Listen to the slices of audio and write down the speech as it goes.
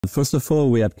First of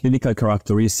all, we have clinical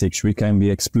characteristics which can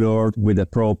be explored with a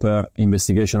proper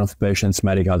investigation of patient's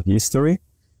medical history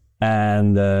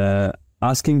and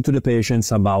asking to the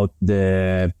patients about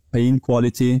the pain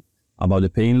quality, about the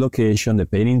pain location, the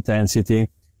pain intensity,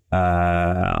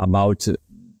 about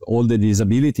all the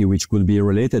disability which could be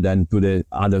related and to the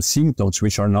other symptoms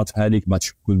which are not headache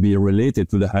but could be related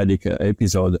to the headache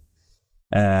episode.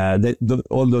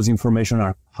 All those information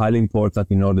are highly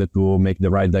important in order to make the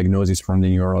right diagnosis from the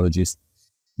neurologist.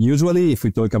 Usually, if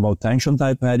we talk about tension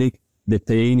type headache, the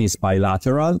pain is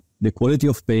bilateral, the quality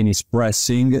of pain is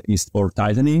pressing or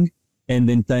tightening, and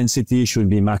the intensity should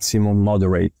be maximum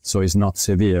moderate, so it's not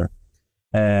severe.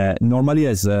 Normally,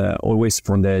 as always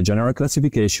from the general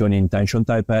classification in tension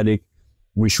type headache,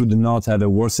 we should not have a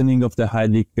worsening of the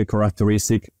headache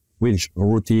characteristic with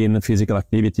routine physical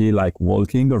activity like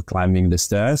walking or climbing the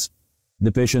stairs.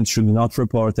 The patient should not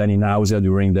report any nausea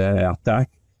during the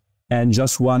attack, and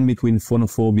just one between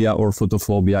phonophobia or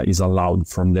photophobia is allowed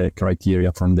from the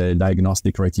criteria, from the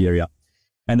diagnostic criteria.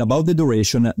 And about the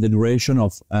duration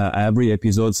of every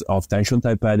episode of tension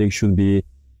type headache should be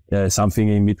something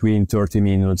in between 30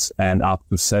 minutes and up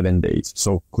to 7 days.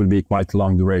 So could be quite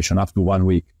long duration, up to 1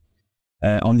 week.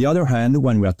 On the other hand,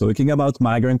 when we are talking about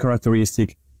migraine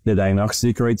characteristic, the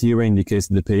diagnostic criteria indicates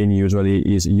the pain usually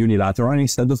is unilateral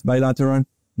instead of bilateral.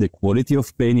 The quality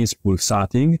of pain is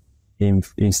pulsating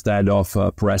instead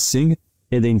of pressing,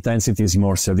 and the intensity is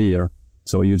more severe.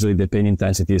 So usually the pain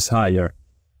intensity is higher.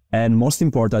 And most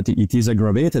importantly, it is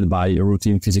aggravated by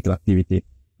routine physical activity.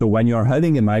 So when you are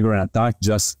having a migraine attack,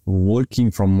 just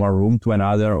walking from one room to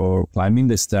another or climbing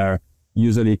the stair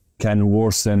usually can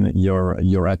worsen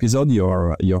your episode,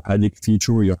 your headache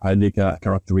feature, your headache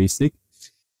characteristic,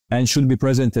 and should be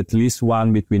present at least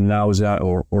one between nausea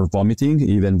or vomiting,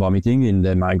 even vomiting in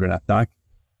the migraine attack.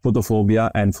 Photophobia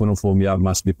and phonophobia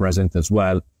must be present as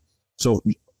well. So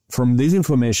from this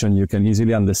information, you can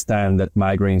easily understand that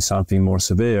migraine is something more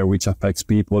severe, which affects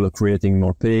people, creating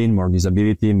more pain, more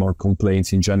disability, more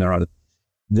complaints in general.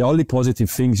 The only positive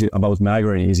thing about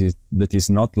migraine is that it's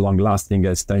not long-lasting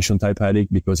as tension type headache,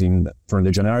 because from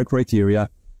the general criteria,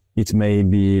 it may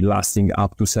be lasting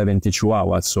up to 72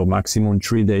 hours, so maximum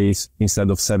 3 days instead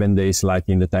of 7 days like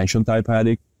in the tension type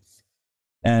headache.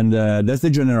 And that's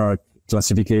the general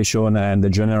classification and the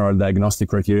general diagnostic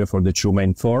criteria for the two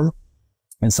main forms.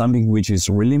 And something which is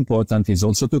really important is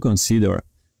also to consider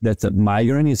that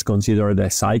migraine is considered a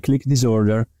cyclic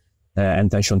disorder and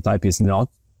tension type is not.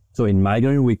 So in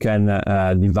migraine, we can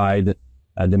divide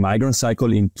the migraine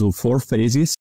cycle into 4 phases.